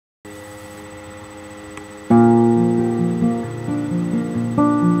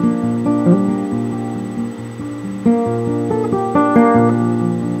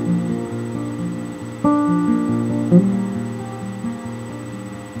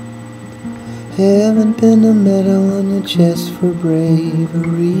Haven't pinned a medal on your chest for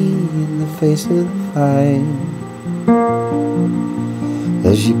bravery in the face of the fight.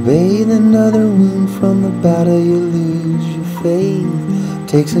 As you bathe another wound from the battle, you lose your faith,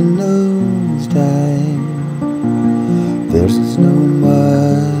 takes a nosedive. There's so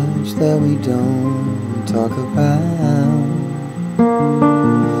much that we don't talk about.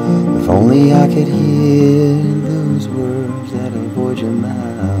 If only I could hear those words that avoid your mouth,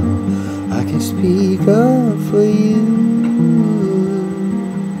 I could speak up for you.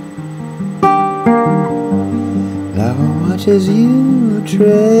 Now I watch as you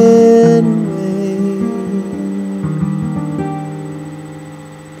tread away.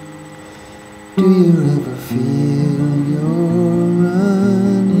 Do you ever feel you're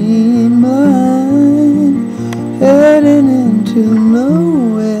running blind, heading into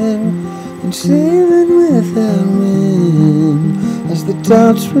nowhere and sailing without wind, as the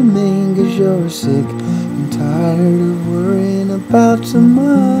doubts remain 'cause you're sick and tired of worrying about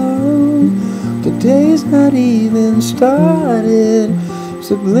tomorrow? The day's not even started.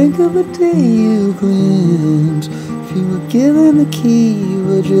 It's a blink of a day you glimpse. If you were given the key,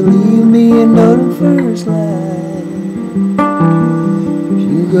 would you leave me a note of first light?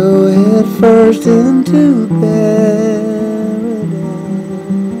 You go head first into paradise.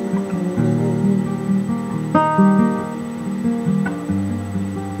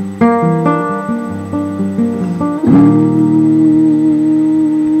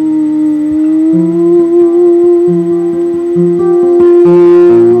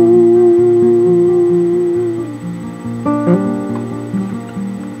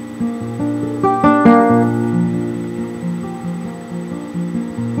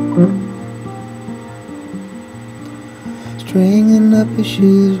 Stringing up your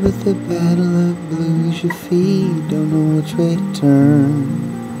shoes with the battle of blues, your feet don't know which way to turn.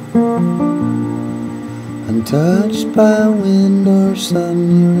 Untouched by wind or sun,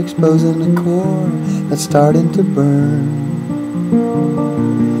 you're exposing a core that's starting to burn.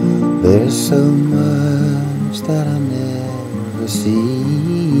 There's so much that I never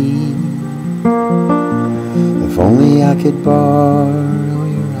see. If only I could borrow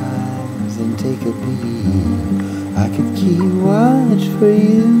your eyes and take a peek, I could keep watch for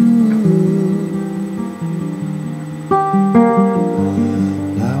you.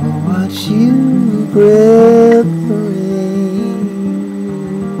 Now I watch you grip the rain.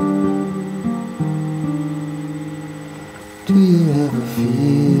 Do you ever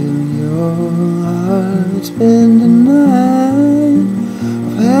feel your heart spend a night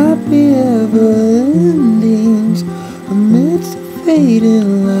of happy ever endings amidst the fading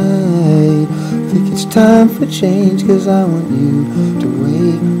light? Think it's time for change, 'cause I want you to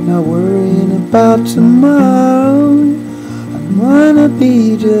wake, not worrying about tomorrow. I wanna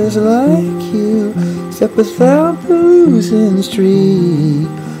be just like you, except without the losing streak.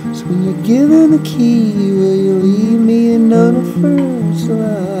 So when you're given the key, will you leave me a note of first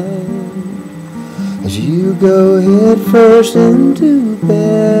light? As you go head first into bed.